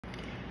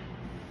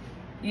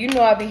You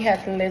know I be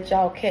having to let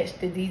y'all catch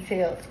the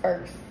details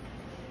first.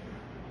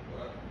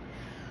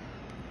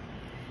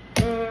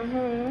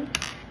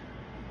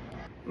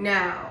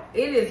 Now,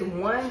 it is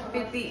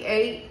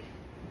 1:58,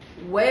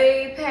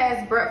 way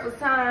past breakfast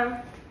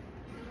time.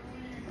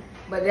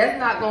 But that's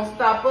not gonna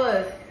stop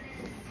us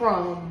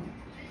from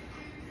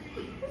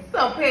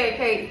some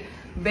pancakes,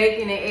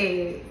 bacon, and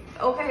eggs.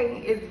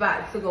 Okay, it's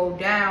about to go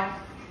down.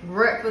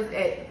 Breakfast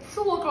at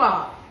 2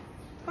 o'clock.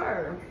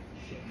 Per.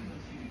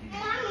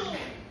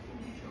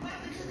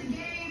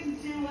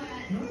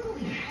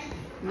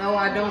 No,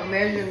 I don't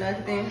measure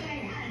nothing.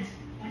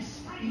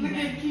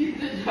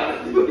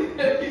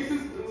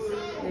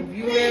 If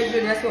you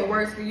measure, that's what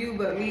works for you.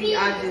 But me,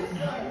 I just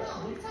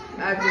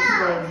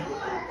go.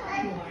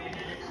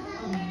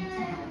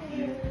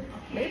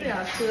 Maybe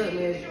I should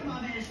measure.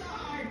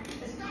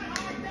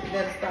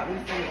 That'll stop me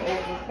from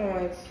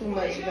overpouring too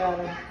much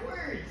batter.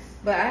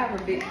 But I have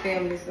a big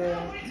family,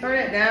 so turn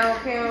it down,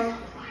 Kim.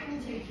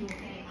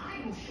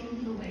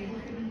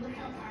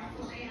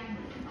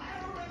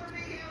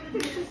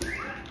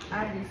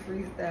 I be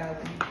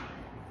freestyling.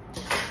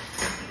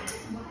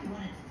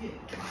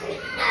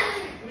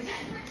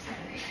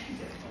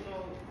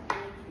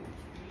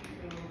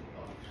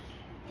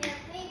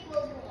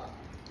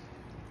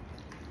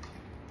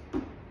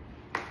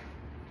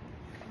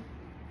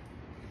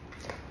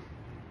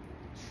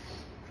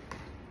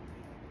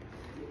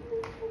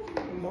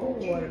 More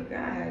water,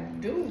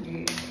 God, do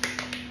get.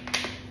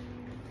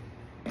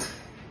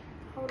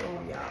 Hold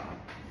on, y'all.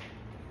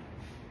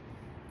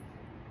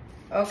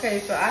 Okay,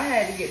 so I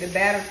had to get the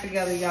batter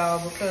together, y'all,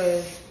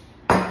 because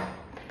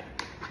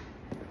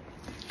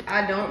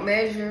I don't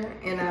measure,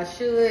 and I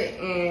should,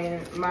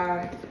 and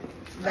my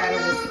batter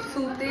was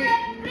too thick.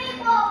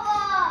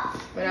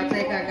 But I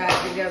think I got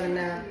it together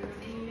now.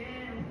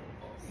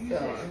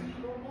 So.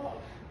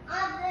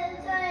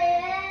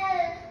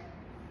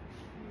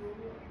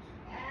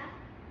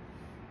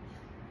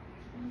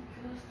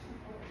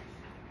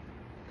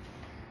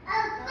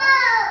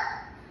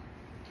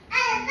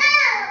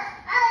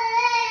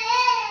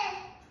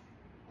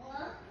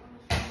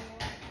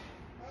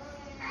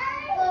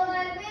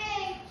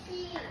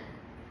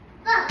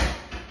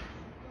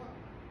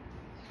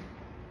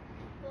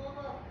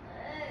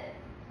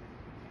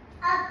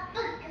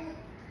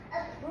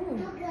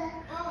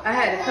 I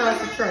had to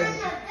concentrate.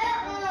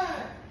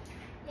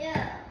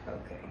 Yeah.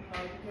 Okay.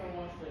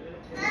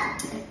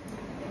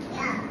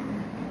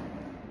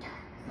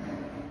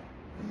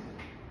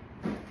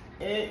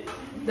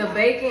 The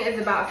bacon is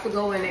about to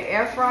go in the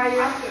air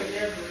fryer.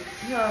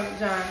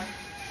 John.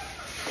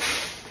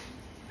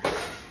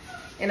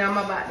 And I'm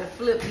about to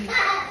flip these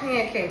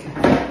pancakes.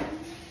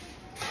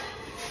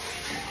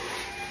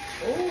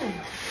 Ooh.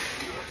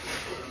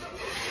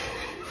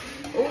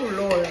 Oh,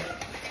 Lord.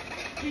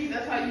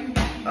 That's how you.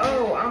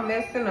 Oh, I'm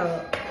messing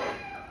up.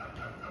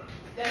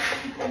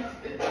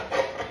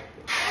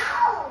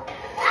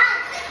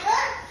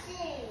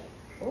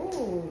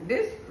 Oh,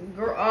 this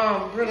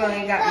grill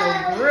ain't got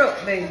no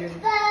grip, baby.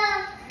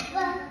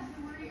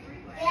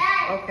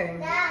 Okay.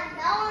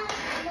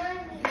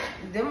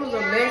 Them was a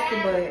messy,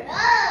 but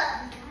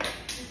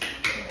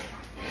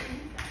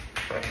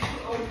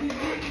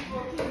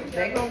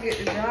they gonna get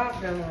the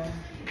job done.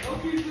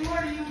 Okay, so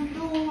what are you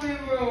doing,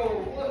 bro?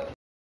 What?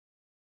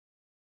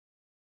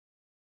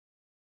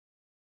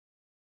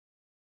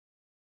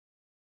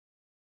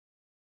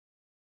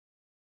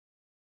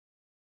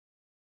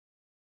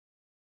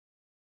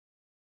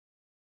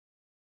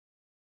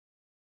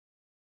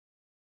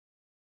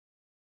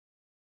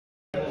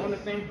 On the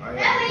thing?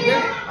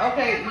 Yeah.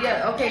 Okay,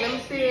 yeah, okay, let me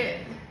see it.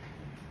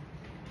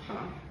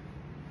 Huh.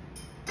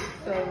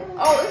 So,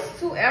 oh, it's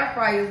 2 air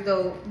fryers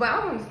though, but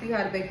I want to see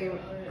how the bacon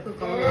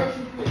cook on there. First,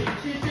 you put the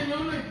chicken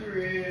on the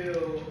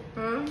grill.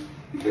 Hmm?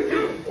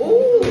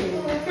 Ooh.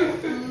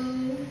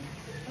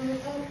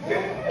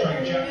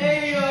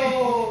 Hey,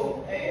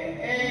 yo.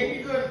 Hey,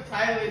 you go to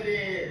Tyler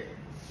there.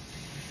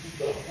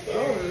 Oh,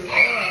 Lord.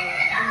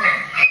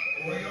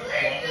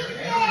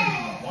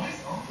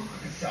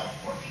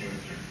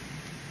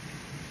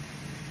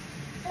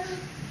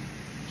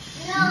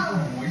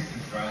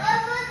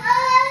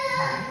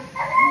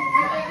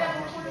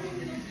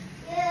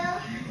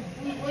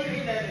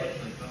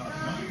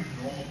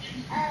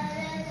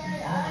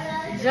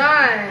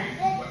 John,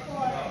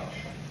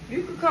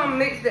 you could come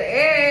mix the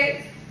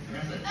eggs.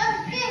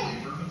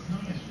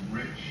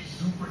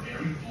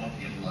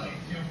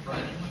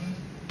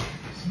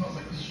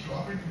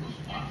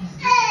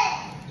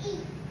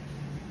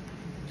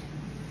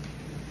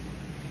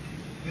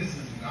 This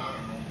is not a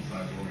normal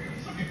size Oreo.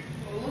 Okay.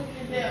 Well, look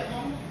at that,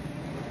 Mama.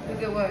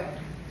 Look at what?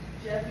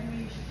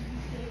 Japanese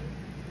cheesecake.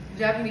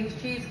 Japanese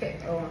cheesecake.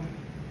 Oh.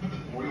 Put the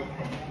Oreo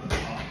crumble on the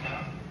top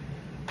half.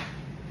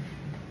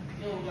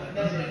 No,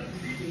 That's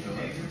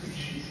the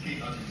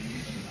cheesecake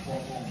underneath and the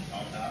crumble on the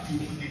top half. You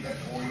will take that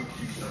Oreo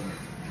cream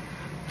filling.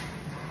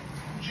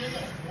 Just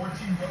at $14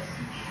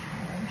 each.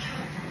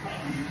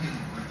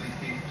 Birthday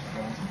cake,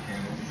 scones, and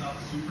candles. It's not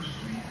super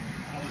sweet. You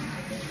can probably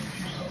make it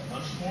yourself.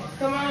 Much more.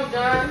 Come on,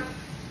 John.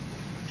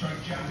 Try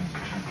Japanese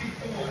cheesecake.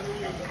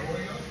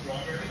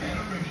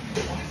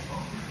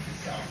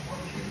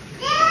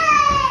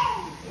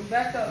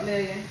 up,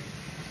 Million.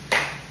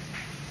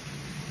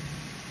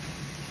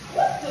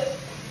 What the?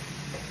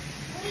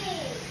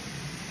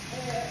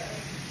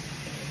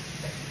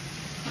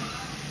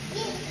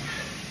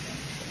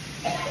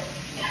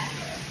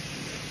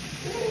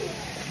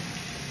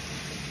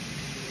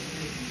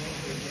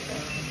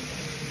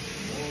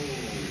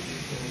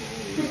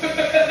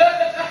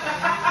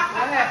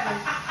 What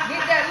happened?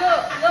 Get that,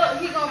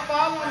 look, he gonna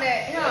fall on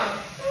that, huh?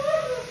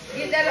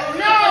 Get that up.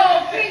 No,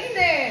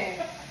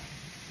 Kingston.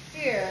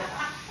 Here.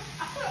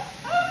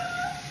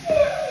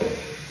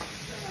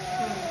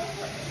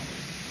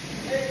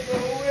 Hey, bro,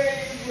 where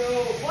you, bro?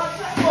 What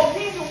type of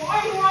people?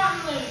 Why you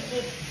wanting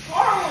the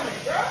car on it,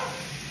 bro?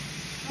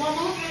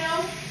 Mama, look at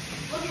him.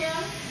 Look at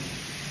him.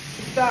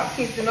 Stop,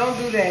 Kingston, don't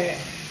do that.